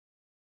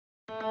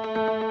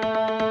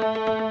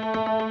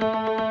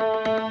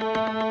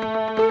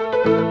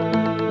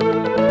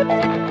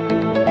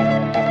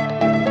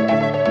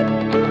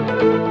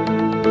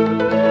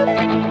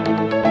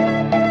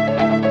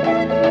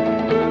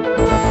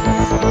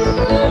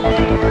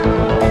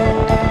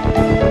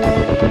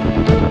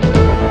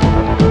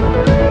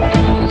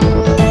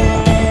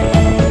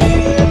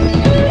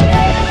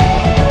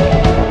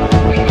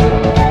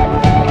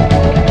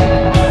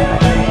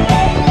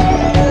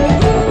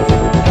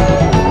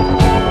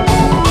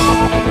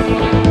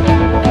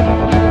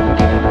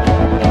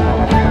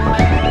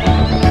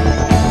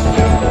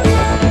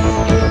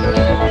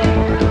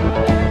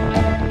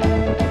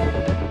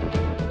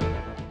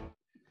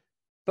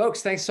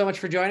folks. Thanks so much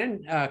for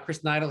joining. Chris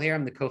Neidl here.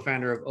 I'm the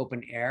co-founder of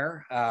Open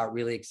Air.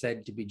 Really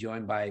excited to be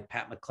joined by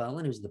Pat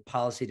McClellan, who's the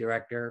policy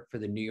director for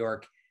the New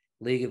York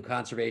League of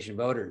Conservation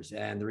Voters.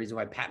 And the reason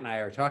why Pat and I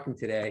are talking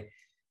today,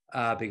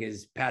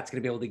 because Pat's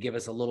going to be able to give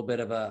us a little bit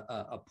of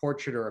a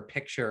portrait or a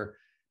picture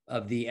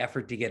of the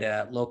effort to get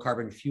a low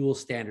carbon fuel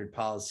standard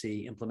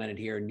policy implemented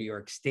here in New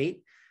York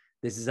State.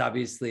 This is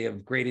obviously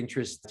of great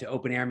interest to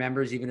Open Air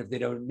members, even if they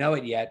don't know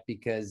it yet,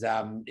 because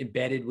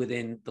embedded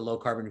within the low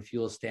carbon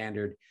fuel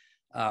standard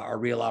are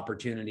real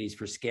opportunities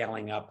for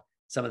scaling up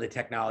some of the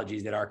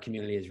technologies that our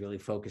community is really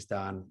focused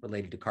on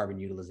related to carbon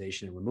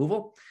utilization and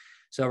removal.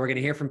 So we're going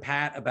to hear from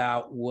Pat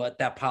about what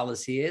that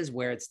policy is,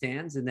 where it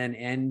stands, and then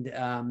end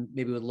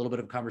maybe with a little bit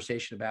of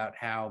conversation about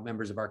how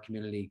members of our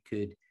community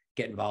could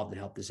get involved and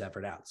help this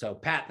effort out. So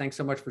Pat, thanks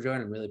so much for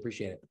joining. Really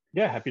appreciate it.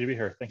 Yeah, happy to be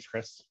here. Thanks,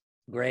 Chris.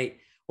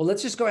 Great. Well,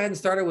 let's just go ahead and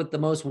start it with the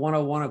most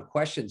 101 of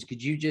questions.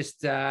 Could you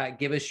just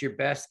give us your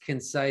best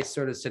concise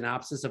sort of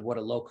synopsis of what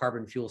a low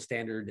carbon fuel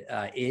standard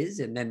is,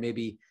 and then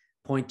maybe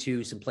point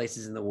to some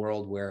places in the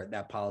world where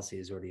that policy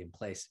is already in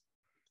place?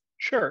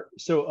 Sure.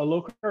 So a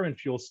low carbon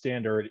fuel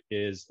standard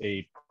is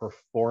a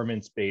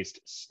performance-based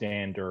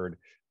standard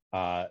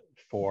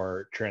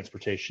for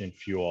transportation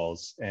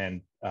fuels.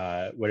 And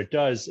what it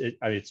does,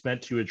 it's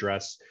meant to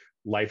address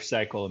life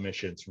cycle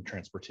emissions from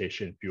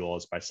transportation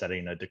fuels by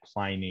setting a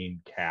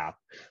declining cap.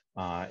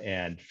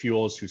 And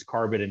fuels whose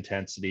carbon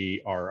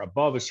intensity are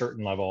above a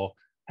certain level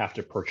have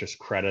to purchase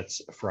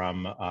credits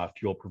from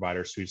fuel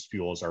providers whose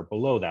fuels are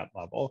below that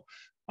level.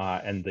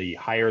 And the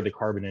higher the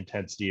carbon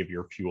intensity of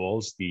your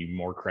fuels, the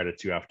more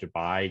credits you have to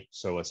buy.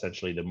 So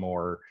essentially, the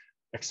more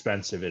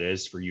expensive it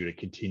is for you to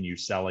continue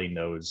selling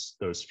those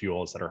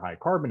fuels that are high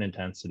carbon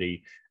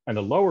intensity. And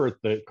the lower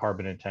the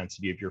carbon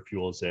intensity of your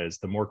fuels is,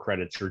 the more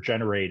credits you're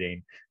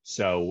generating.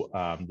 So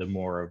the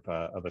more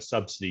of a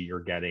subsidy you're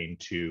getting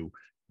to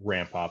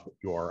ramp up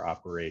your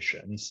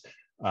operations.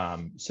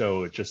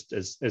 So just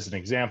as an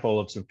example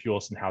of some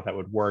fuels and how that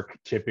would work,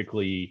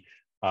 typically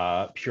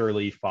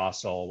purely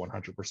fossil,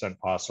 100%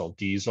 fossil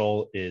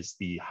diesel is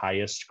the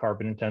highest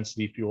carbon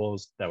intensity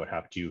fuels that would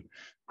have to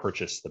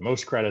purchase the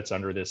most credits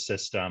under this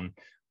system.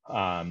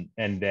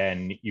 And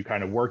then you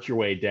kind of work your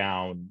way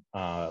down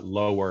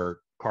lower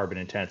carbon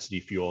intensity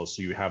fuels.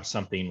 So you have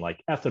something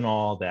like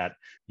ethanol that,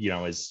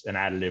 is an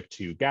additive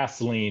to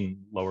gasoline,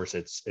 lowers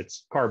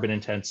its carbon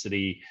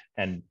intensity.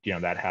 And,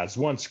 that has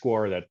one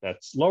score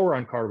that's lower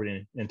on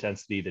carbon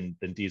intensity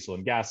than diesel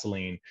and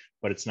gasoline,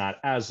 but it's not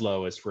as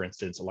low as, for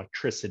instance,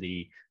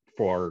 electricity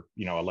for,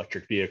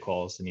 electric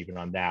vehicles. And even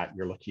on that,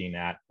 you're looking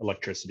at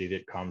electricity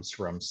that comes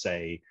from,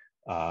 say,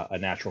 a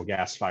natural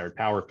gas-fired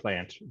power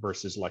plant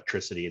versus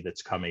electricity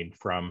that's coming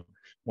from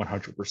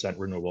 100%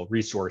 renewable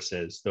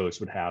resources.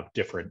 Those would have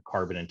different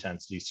carbon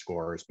intensity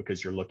scores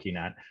because you're looking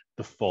at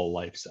the full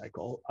life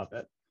cycle of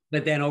it.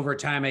 But then over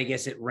time, I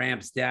guess it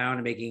ramps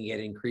down, making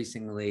it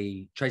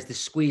increasingly tries to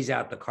squeeze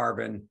out the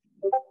carbon.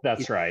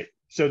 That's right.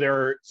 So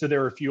there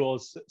are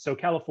fuels. So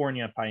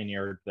California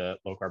pioneered the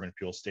low carbon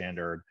fuel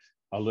standard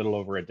a little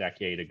over a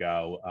decade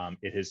ago.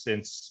 It has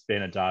since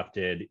been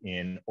adopted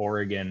in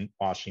Oregon,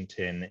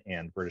 Washington,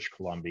 and British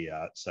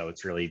Columbia. So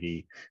it's really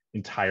the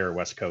entire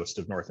West Coast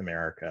of North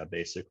America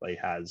basically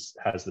has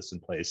this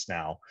in place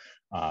now.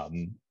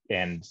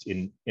 And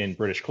in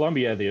British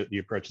Columbia, the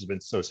approach has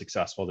been so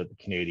successful that the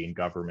Canadian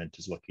government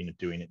is looking at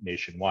doing it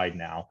nationwide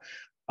now.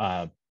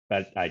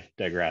 But I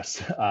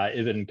digress.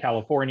 In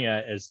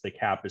California, as the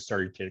cap is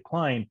starting to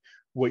decline,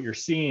 what you're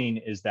seeing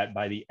is that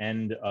by the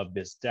end of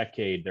this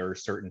decade, there are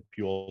certain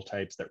fuel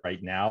types that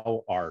right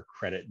now are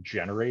credit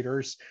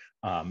generators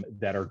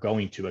that are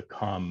going to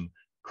become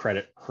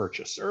credit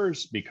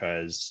purchasers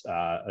because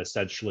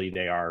essentially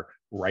they are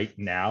right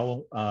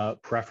now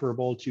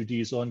preferable to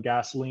diesel and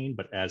gasoline.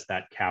 But as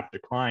that cap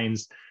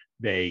declines,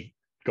 they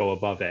go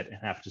above it and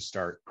have to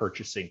start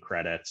purchasing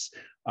credits.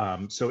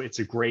 So it's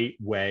a great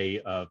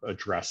way of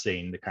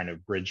addressing the kind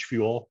of bridge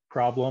fuel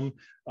problem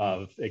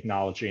of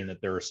acknowledging that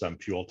there are some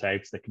fuel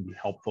types that can be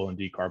helpful in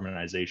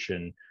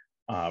decarbonization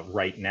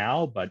right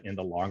now, but in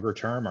the longer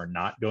term are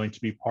not going to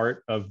be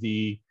part of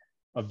the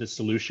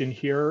solution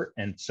here.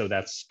 And so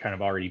that's kind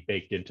of already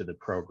baked into the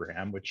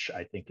program, which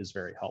I think is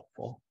very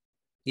helpful.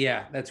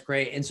 Yeah, that's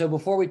great. And so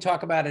before we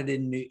talk about it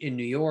in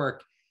New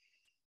York,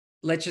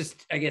 let's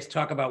just, I guess,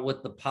 talk about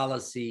what the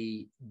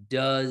policy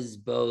does,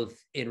 both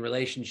in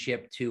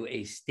relationship to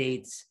a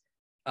state's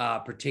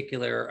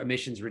particular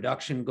emissions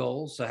reduction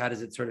goals. So how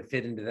does it sort of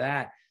fit into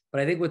that?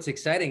 But I think what's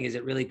exciting is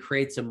it really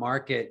creates a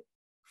market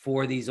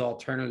for these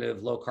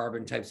alternative low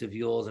carbon types of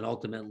fuels and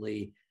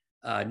ultimately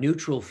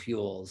neutral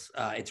fuels.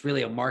 It's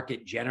really a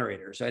market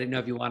generator. So I didn't know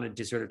if you wanted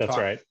to sort of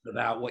talk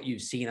about what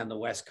you've seen on the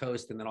West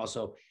Coast, and then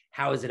also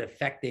how is it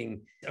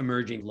affecting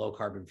emerging low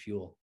carbon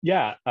fuel?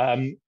 Yeah.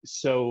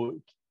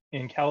 So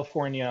In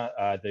California,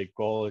 the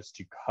goal is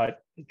to cut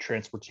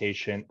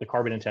the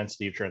carbon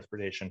intensity of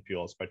transportation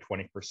fuels by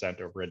 20%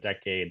 over a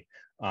decade.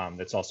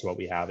 That's also what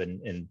we have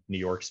in New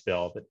York's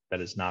bill that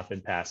has not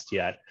been passed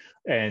yet.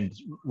 And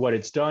what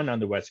it's done on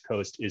the West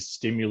Coast is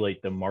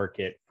stimulate the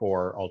market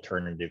for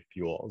alternative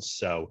fuels.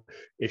 So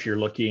if you're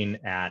looking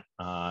at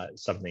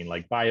something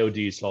like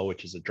biodiesel,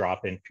 which is a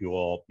drop-in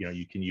fuel,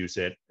 you can use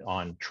it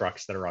on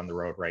trucks that are on the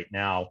road right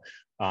now.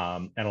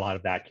 And a lot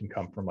of that can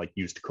come from like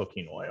used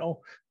cooking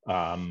oil,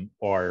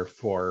 or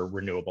for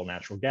renewable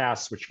natural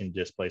gas, which can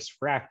displace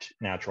fracked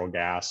natural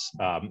gas,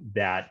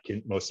 that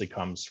mostly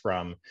comes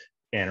from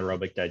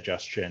anaerobic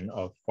digestion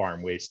of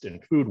farm waste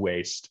and food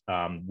waste,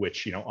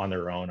 which on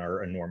their own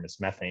are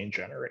enormous methane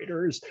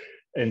generators.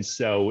 And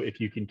so if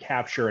you can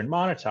capture and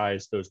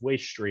monetize those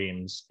waste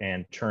streams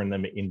and turn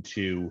them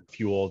into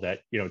fuel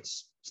that,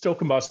 it's still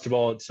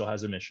combustible, it still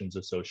has emissions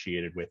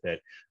associated with it,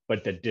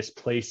 but that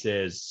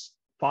displaces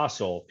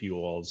fossil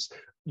fuels,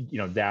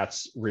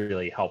 that's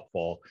really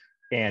helpful.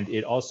 And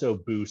it also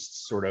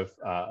boosts sort of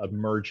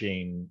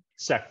emerging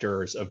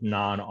sectors of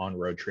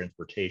non-on-road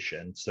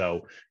transportation.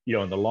 So,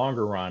 in the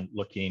longer run,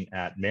 looking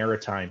at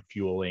maritime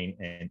fueling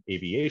and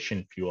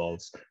aviation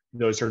fuels,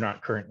 those are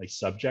not currently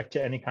subject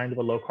to any kind of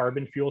a low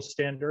carbon fuel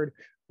standard,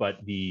 but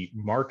the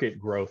market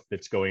growth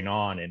that's going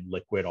on in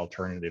liquid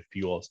alternative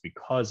fuels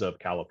because of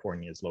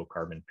California's low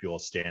carbon fuel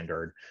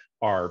standard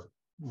are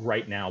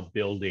right now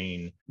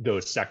building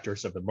those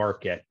sectors of the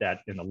market that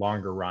in the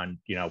longer run,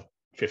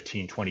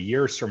 15, 20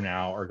 years from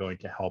now are going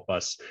to help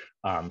us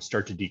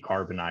start to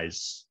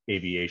decarbonize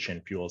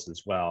aviation fuels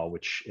as well,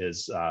 which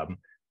is,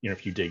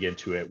 if you dig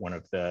into it, one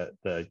of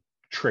the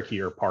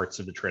trickier parts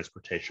of the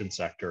transportation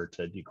sector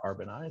to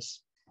decarbonize.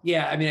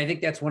 Yeah, I mean, I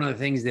think that's one of the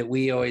things that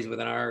we always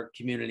within our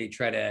community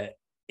try to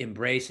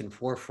embrace and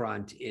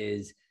forefront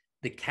is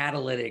the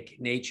catalytic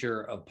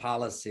nature of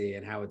policy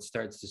and how it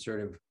starts to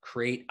sort of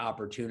create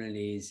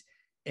opportunities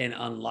and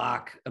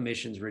unlock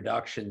emissions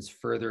reductions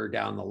further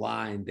down the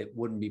line that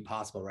wouldn't be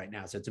possible right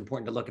now. So it's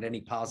important to look at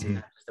any policy,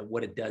 not just at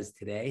what it does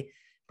today,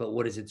 but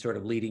what is it sort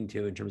of leading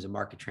to in terms of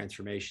market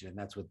transformation. And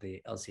that's what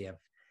the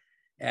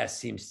LCFS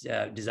seems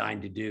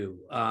designed to do.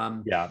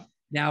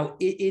 Now,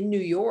 in New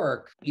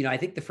York, I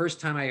think the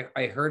first time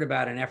I heard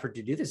about an effort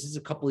to do this is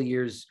a couple of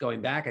years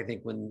going back, I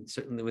think when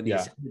the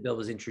Assembly bill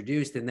was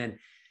introduced. And then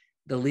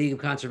the League of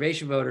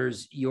Conservation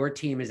Voters, your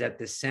team is at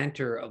the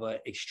center of an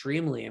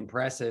extremely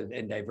impressive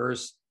and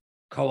diverse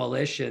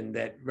coalition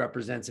that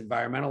represents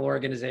environmental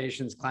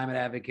organizations, climate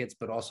advocates,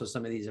 but also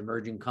some of these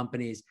emerging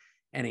companies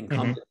and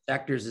incumbent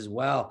sectors as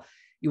well.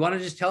 You want to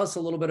just tell us a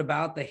little bit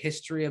about the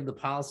history of the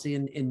policy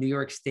in New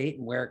York State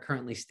and where it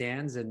currently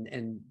stands,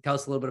 and tell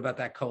us a little bit about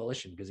that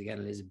coalition, because again,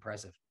 it is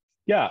impressive.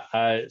 Yeah,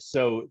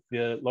 so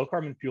the low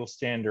carbon fuel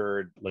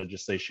standard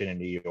legislation in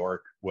New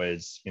York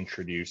was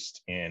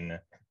introduced in,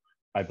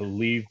 I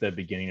believe, the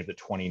beginning of the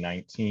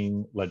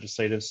 2019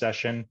 legislative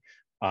session.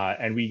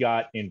 And we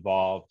got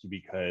involved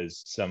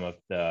because some of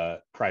the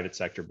private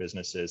sector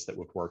businesses that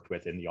we've worked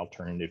with in the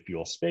alternative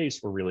fuel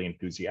space were really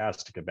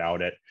enthusiastic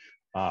about it,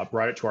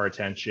 brought it to our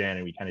attention,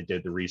 and we kind of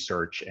did the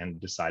research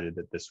and decided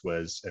that this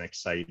was an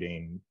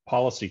exciting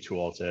policy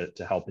tool to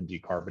help in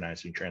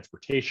decarbonizing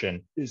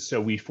transportation.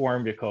 So we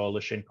formed a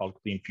coalition called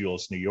Clean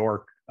Fuels New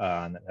York,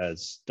 that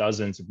has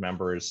dozens of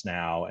members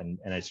now. And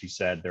as you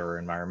said, there are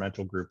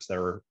environmental groups that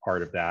are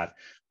part of that.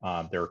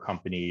 There are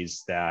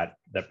companies that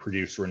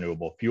produce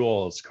renewable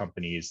fuels,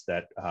 companies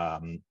that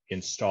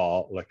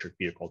install electric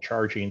vehicle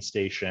charging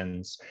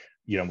stations.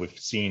 We've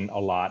seen a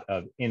lot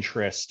of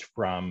interest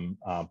from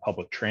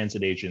public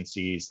transit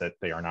agencies that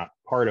they are not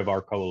part of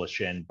our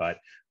coalition, but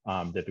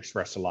they've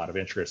expressed a lot of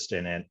interest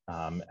in it,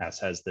 as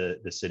has the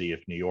city of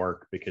New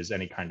York, because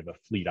any kind of a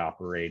fleet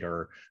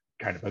operator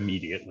kind of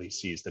immediately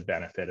sees the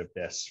benefit of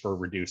this for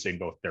reducing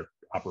both their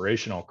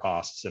operational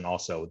costs and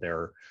also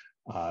their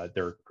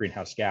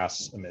greenhouse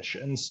gas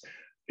emissions.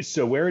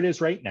 So where it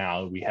is right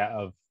now, we have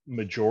a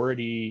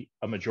majority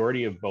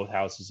of both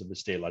houses of the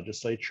state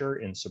legislature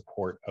in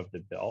support of the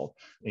bill,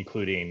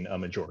 including a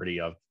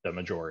majority of the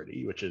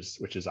majority, which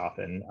is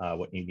often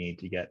what you need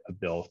to get a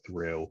bill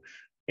through.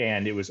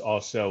 And it was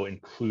also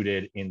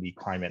included in the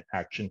Climate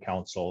Action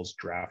Council's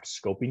draft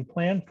scoping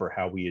plan for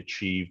how we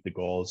achieve the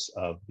goals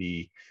of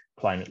the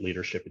Climate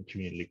Leadership and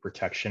Community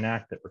Protection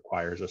Act that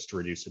requires us to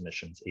reduce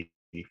emissions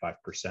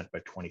 85% by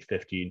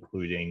 2050,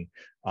 including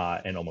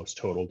an almost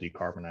total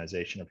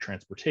decarbonization of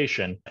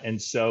transportation.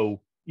 And so,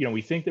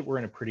 we think that we're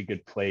in a pretty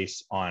good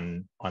place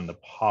on the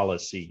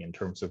policy in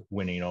terms of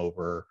winning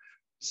over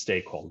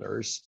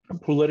stakeholders.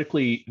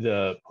 Politically,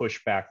 the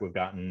pushback we've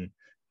gotten,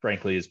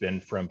 frankly, has been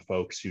from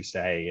folks who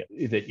say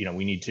that,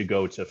 we need to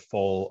go to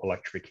full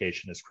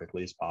electrification as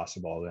quickly as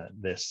possible, that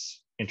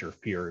this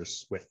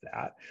interferes with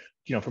that.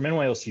 From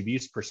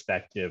NYLCV's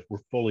perspective, we're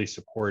fully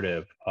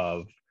supportive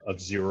of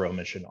zero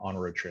emission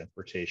on-road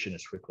transportation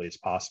as quickly as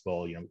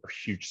possible. We're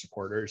huge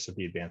supporters of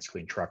the Advanced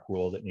Clean Truck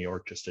Rule that New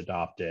York just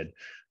adopted,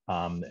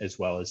 as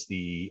well as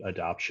the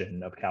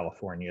adoption of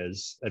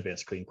California's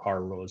Advanced Clean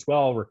Car Rule as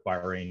well,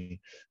 requiring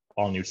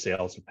all new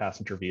sales of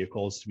passenger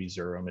vehicles to be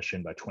zero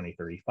emission by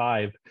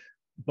 2035.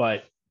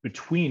 But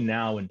between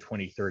now and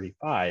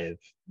 2035,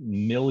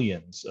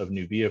 millions of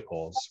new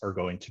vehicles are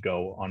going to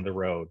go on the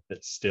road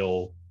that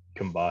still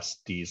combust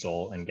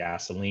diesel and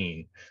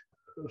gasoline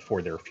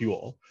for their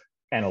fuel.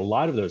 And a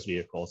lot of those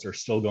vehicles are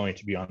still going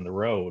to be on the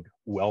road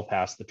well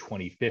past the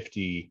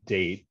 2050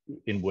 date,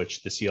 in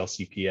which the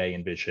CLCPA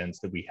envisions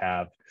that we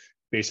have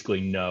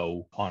basically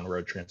no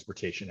on-road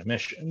transportation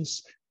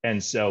emissions.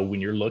 And so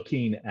when you're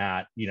looking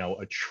at,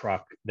 a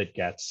truck that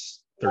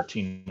gets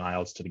 13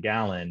 miles to the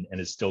gallon and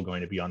is still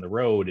going to be on the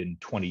road in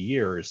 20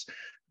 years,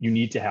 you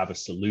need to have a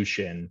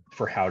solution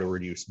for how to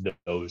reduce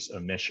those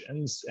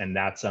emissions. And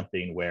that's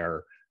something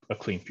where a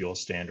clean fuel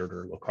standard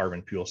or low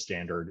carbon fuel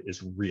standard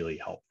is really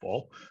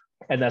helpful.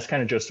 And that's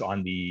kind of just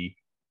on the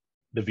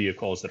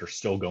vehicles that are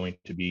still going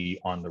to be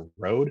on the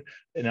road.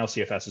 And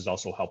LCFS is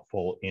also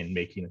helpful in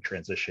making a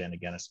transition,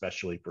 again,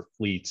 especially for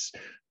fleets.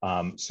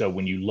 So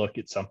when you look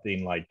at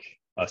something like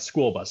a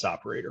school bus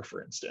operator,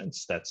 for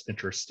instance, that's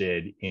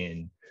interested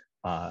in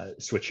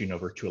switching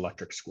over to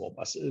electric school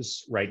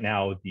buses, right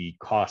now, the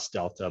cost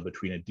delta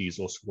between a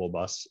diesel school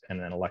bus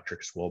and an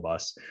electric school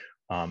bus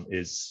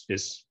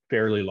is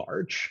fairly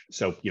large.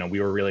 So, we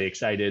were really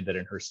excited that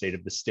in her State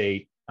of the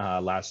State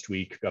last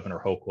week,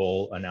 Governor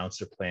Hochul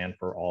announced a plan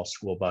for all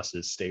school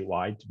buses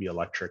statewide to be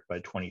electric by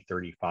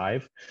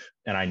 2035.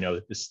 And I know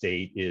that the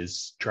state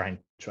is trying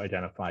to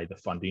identify the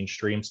funding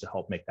streams to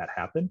help make that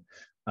happen.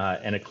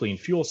 And a clean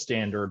fuel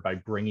standard, by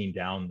bringing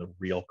down the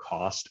real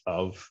cost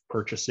of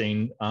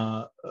purchasing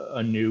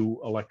a new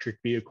electric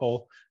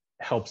vehicle,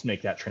 helps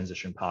make that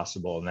transition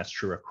possible. And that's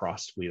true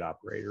across fleet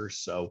operators.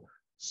 So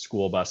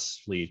school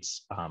bus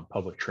fleets,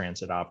 public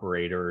transit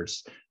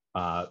operators,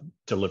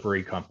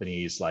 delivery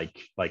companies like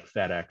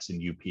FedEx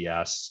and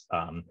UPS,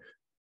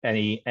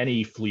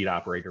 any fleet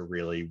operator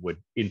really would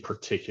in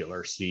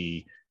particular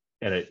see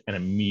an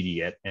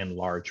immediate and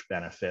large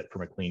benefit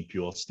from a clean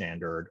fuel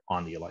standard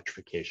on the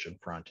electrification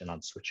front and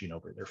on switching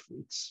over their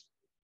fleets.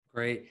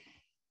 Great.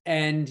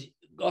 And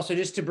also,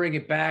 just to bring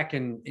it back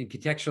and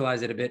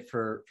contextualize it a bit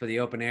for the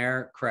open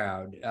air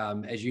crowd,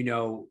 as you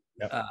know,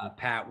 yep.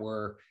 Pat,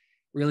 we're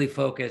really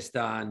focused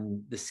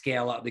on the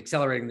scale up,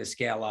 accelerating the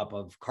scale up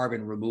of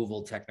carbon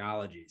removal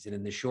technologies. And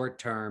in the short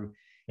term,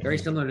 very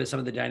similar to some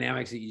of the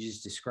dynamics that you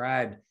just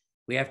described,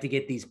 we have to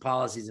get these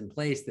policies in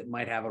place that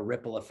might have a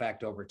ripple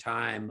effect over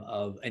time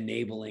of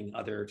enabling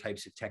other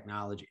types of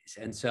technologies.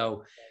 And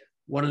so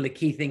one of the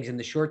key things in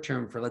the short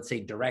term for, let's say,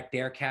 direct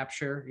air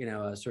capture,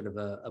 sort of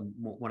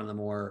one of the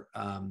more,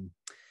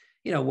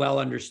 well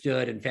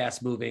understood and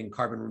fast moving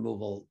carbon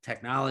removal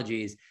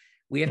technologies,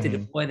 we have to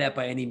deploy that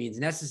by any means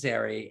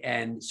necessary.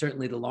 And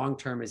certainly the long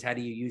term is, how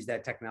do you use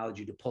that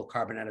technology to pull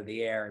carbon out of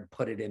the air and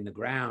put it in the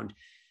ground?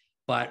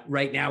 But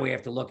right now we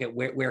have to look at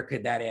where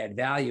could that add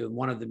value? And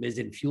one of them is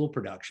in fuel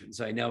production.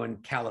 So I know in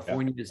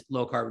California's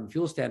low carbon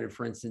fuel standard,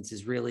 for instance,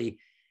 is really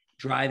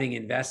driving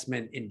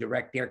investment in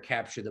direct air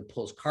capture that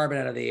pulls carbon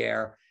out of the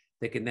air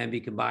that can then be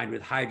combined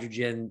with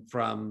hydrogen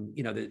from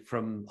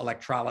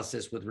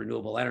electrolysis with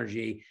renewable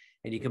energy.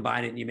 And you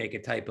combine it and you make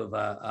a type of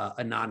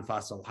a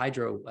non-fossil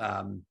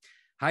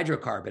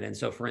hydrocarbon. And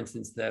so, for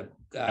instance, the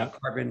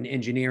carbon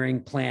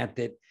engineering plant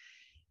that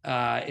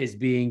is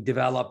being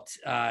developed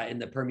in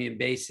the Permian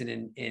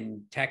Basin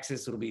in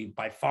Texas, it'll be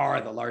by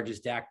far the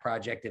largest DAC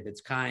project of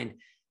its kind.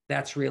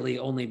 That's really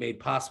only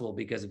made possible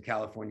because of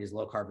California's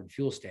low carbon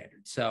fuel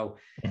standard. So,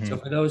 so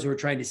for those who are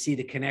trying to see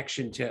the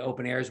connection to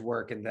open air's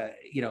work, and the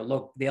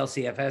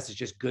LCFS is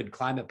just good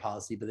climate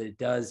policy, but that it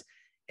does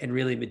in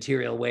really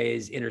material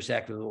ways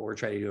intersect with what we're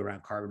trying to do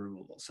around carbon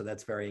removal. So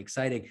that's very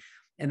exciting.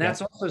 And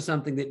that's also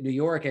something that New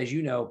York, as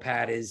you know,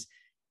 Pat, is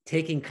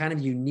taking kind of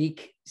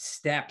unique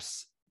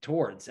steps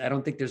towards. I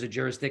don't think there's a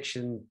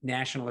jurisdiction,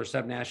 national or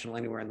subnational,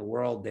 anywhere in the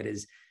world that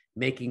is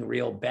making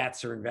real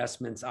bets or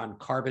investments on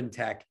carbon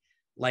tech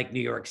like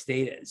New York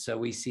State is. So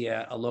we see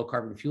a low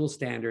carbon fuel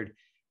standard,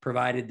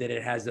 provided that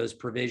it has those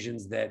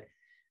provisions that,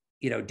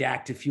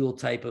 DAC to fuel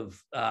type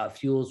of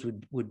fuels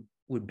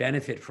would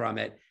benefit from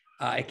it.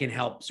 It can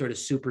help sort of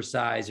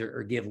supersize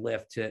or give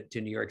lift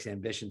to New York's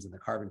ambitions in the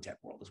carbon tech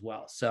world as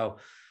well. So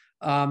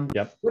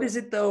what is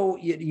it though?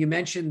 You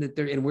mentioned that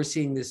and we're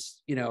seeing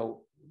this,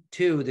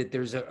 too, that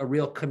there's a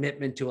real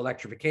commitment to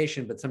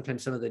electrification, but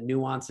sometimes some of the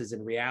nuances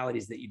and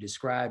realities that you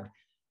described,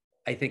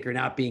 I think, are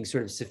not being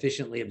sort of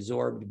sufficiently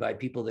absorbed by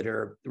people that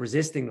are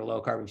resisting the low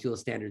carbon fuel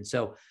standard.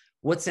 So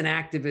what's an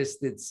activist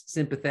that's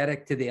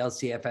sympathetic to the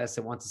LCFS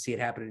and wants to see it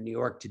happen in New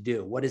York to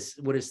do? What is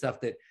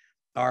stuff that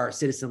our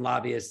citizen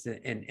lobbyists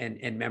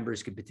and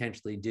members could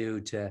potentially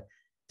do to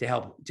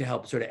help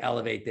sort of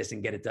elevate this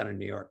and get it done in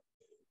New York?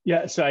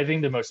 Yeah, so I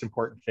think the most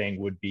important thing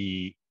would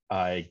be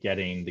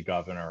getting the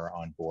governor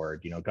on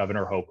board.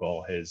 Governor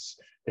Hochul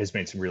has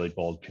made some really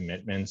bold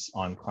commitments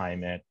on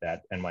climate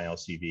that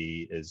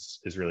NYLCV is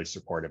really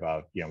supportive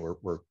of.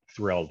 We're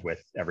thrilled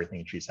with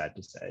everything she's had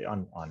to say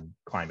on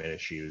climate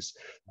issues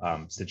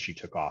since she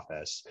took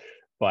office.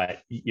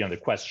 But the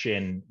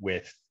question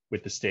with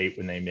the state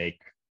when they make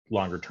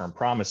longer term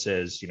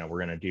promises, we're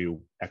going to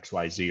do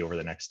XYZ over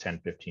the next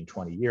 10, 15,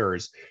 20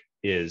 years,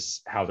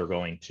 is how they're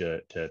going to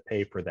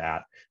pay for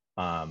that.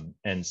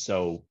 And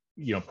so,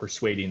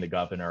 persuading the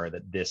governor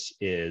that this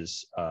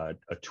is a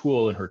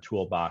tool in her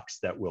toolbox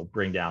that will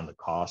bring down the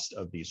cost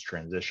of these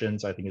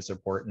transitions, I think is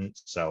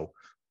important. So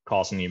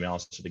calls and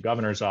emails to the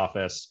governor's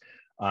office.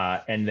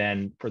 And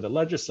then for the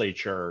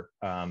legislature,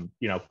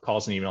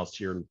 calls and emails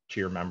to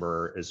your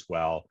member as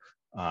well,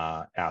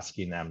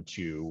 asking them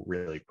to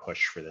really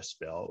push for this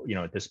bill.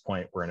 At this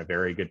point, we're in a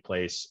very good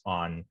place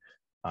on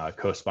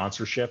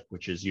co-sponsorship,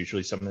 which is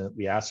usually something that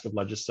we ask of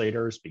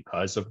legislators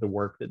because of the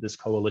work that this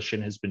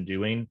coalition has been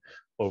doing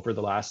over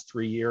the last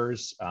 3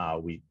 years.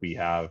 We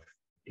have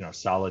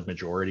solid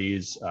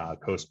majorities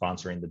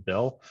co-sponsoring the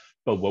bill,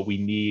 but what we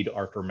need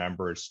are for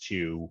members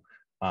to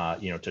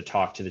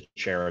talk to the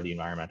chair of the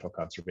Environmental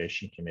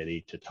Conservation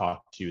Committee, to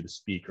talk to the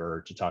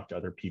speaker, to talk to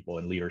other people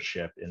in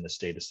leadership in the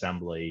state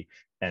assembly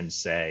and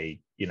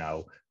say,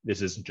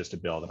 this isn't just a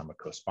bill that I'm a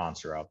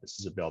co-sponsor of. This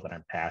is a bill that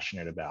I'm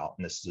passionate about.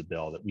 And this is a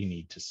bill that we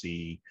need to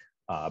see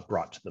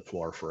brought to the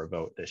floor for a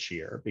vote this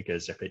year,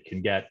 because if it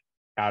can get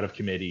out of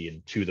committee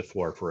and to the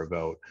floor for a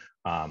vote,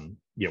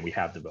 we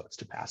have the votes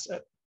to pass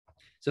it.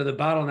 So the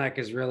bottleneck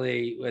is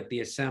really at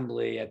the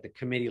assembly, at the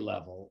committee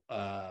level,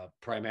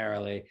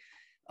 primarily.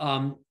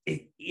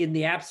 In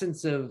the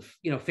absence of,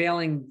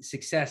 failing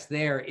success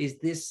there, is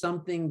this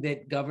something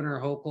that Governor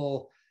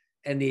Hochul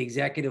and the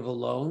executive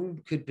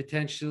alone could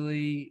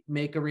potentially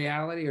make a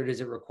reality, or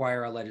does it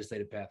require a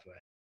legislative pathway?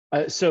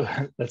 So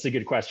that's a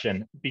good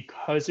question.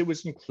 Because it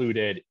was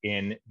included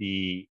in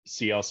the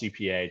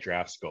CLCPA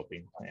draft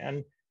scoping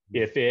plan,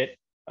 if it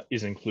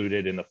is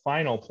included in the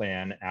final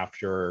plan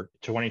after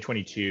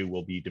 2022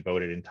 will be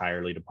devoted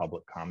entirely to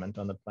public comment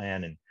on the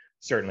plan, and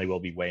certainly we'll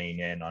be weighing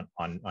in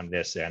on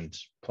this and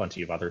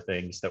plenty of other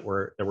things that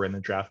were in the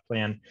draft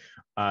plan.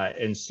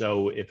 And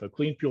so if a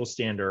clean fuel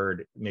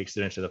standard makes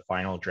it into the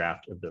final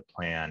draft of the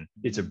plan,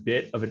 it's a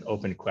bit of an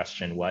open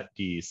question what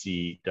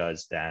DEC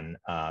does then.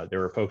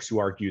 There are folks who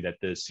argue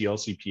that the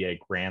CLCPA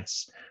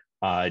grants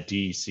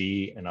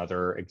DEC and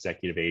other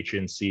executive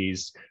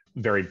agencies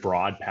very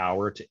broad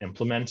power to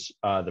implement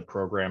the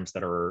programs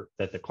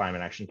that the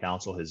Climate Action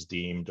Council has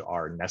deemed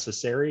are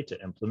necessary to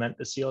implement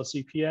the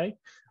CLCPA.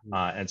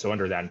 And so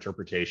under that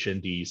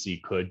interpretation,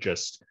 DEC could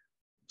just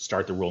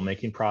start the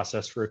rulemaking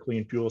process for a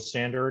clean fuel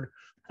standard.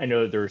 I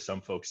know that there are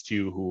some folks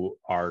too who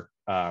are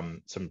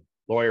some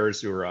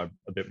lawyers who are a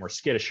bit more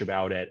skittish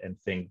about it and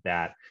think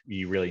that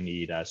you really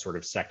need a sort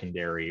of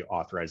secondary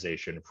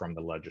authorization from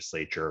the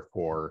legislature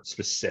for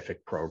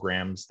specific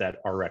programs that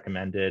are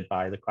recommended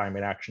by the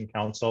Climate Action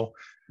Council.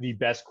 The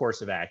best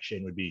course of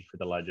action would be for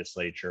the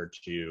legislature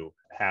to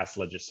pass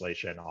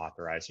legislation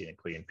authorizing a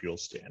clean fuel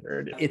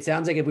standard. It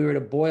sounds like if we were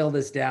to boil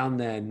this down,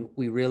 then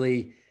we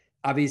really,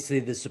 obviously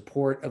the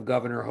support of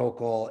Governor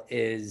Hochul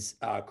is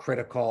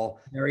critical.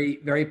 Very,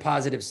 very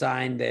positive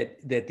sign that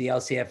the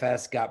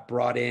LCFS got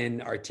brought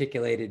in,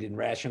 articulated, and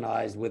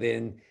rationalized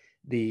within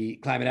the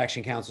Climate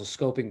Action Council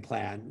scoping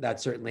plan. That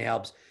certainly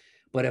helps.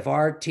 But if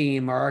our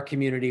team or our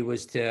community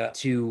was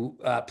to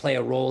play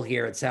a role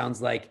here, it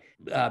sounds like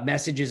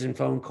messages and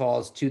phone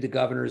calls to the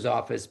governor's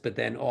office, but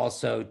then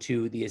also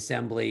to the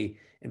Assembly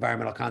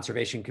Environmental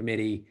Conservation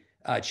Committee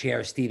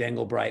Chair Steve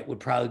Engelbright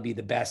would probably be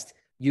the best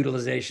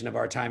utilization of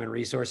our time and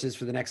resources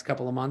for the next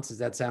couple of months. Does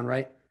that sound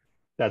right?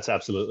 That's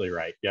absolutely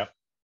right. Yep.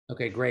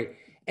 Okay, great.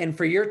 And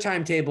for your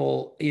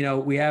timetable,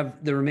 we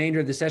have the remainder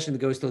of the session that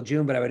goes till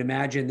June, but I would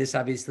imagine this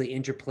obviously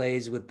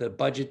interplays with the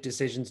budget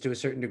decisions to a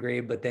certain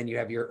degree, but then you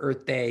have your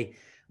Earth Day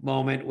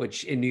moment,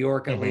 which in New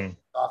York, at least,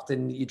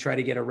 often you try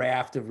to get a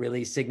raft of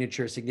really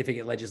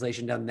significant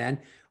legislation done then.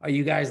 Are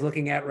you guys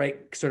looking at,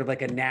 sort of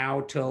like a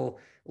now till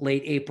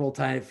late April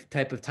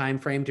type of time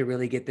frame to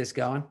really get this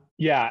going?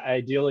 Yeah,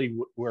 ideally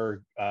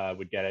would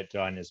get it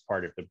done as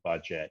part of the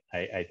budget.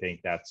 I think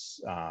that's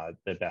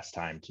the best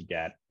time to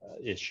get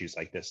issues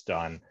like this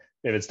done.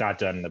 If it's not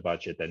done in the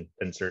budget, then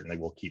certainly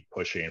we'll keep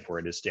pushing for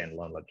it as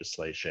standalone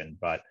legislation.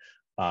 But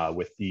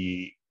with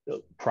the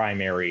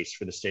primaries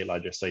for the state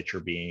legislature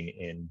being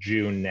in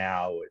June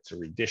now, it's a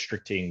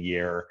redistricting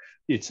year,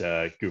 it's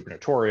a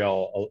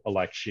gubernatorial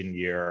election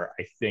year.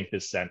 I think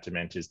the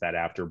sentiment is that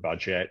after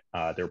budget,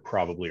 there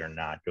probably are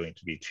not going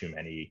to be too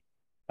many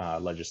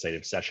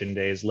legislative session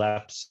days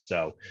left.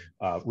 So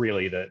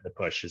really the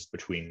push is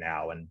between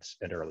now and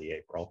early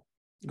April.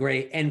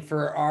 Great. And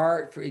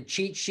for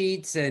cheat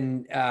sheets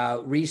and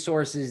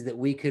resources that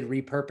we could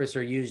repurpose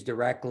or use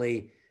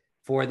directly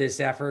for this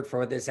effort,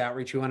 for this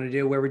outreach we want to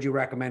do, where would you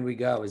recommend we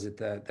go? Is it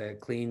the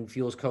Clean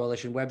Fuels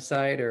Coalition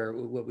website, or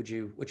what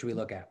should we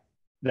look at?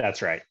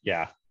 That's right.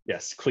 Yeah.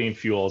 Yes.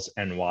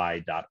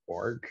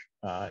 cleanfuelsny.org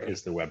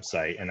is the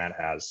website, and that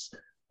has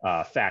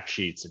fact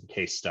sheets and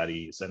case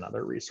studies and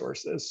other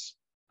resources.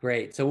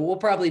 Great. So what we'll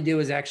probably do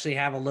is actually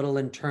have a little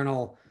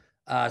internal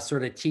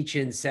sort of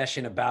teach-in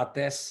session about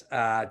this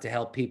to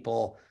help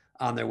people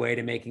on their way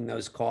to making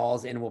those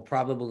calls. And we'll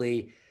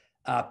probably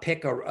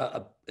pick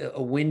a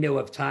window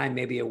of time,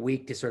 maybe a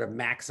week, to sort of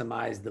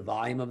maximize the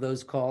volume of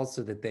those calls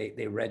so that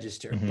they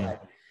register.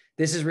 But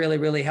this is really,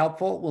 really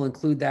helpful. We'll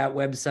include that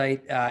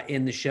website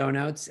in the show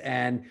notes,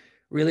 and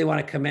really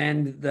want to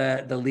commend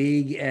the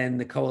league and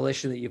the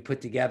coalition that you've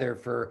put together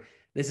for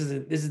this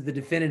is the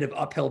definitive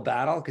uphill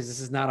battle, because this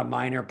is not a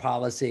minor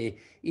policy.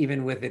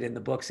 Even with it in the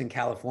books in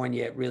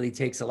California, it really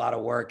takes a lot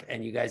of work,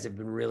 and you guys have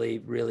been really,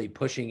 really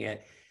pushing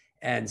it.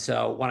 And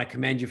so want to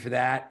commend you for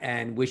that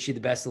and wish you the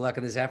best of luck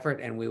in this effort.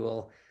 And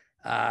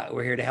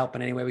we're here to help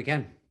in any way we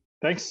can.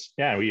 Thanks.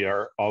 Yeah, we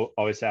are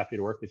always happy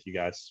to work with you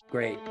guys.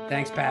 Great.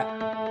 Thanks, Pat.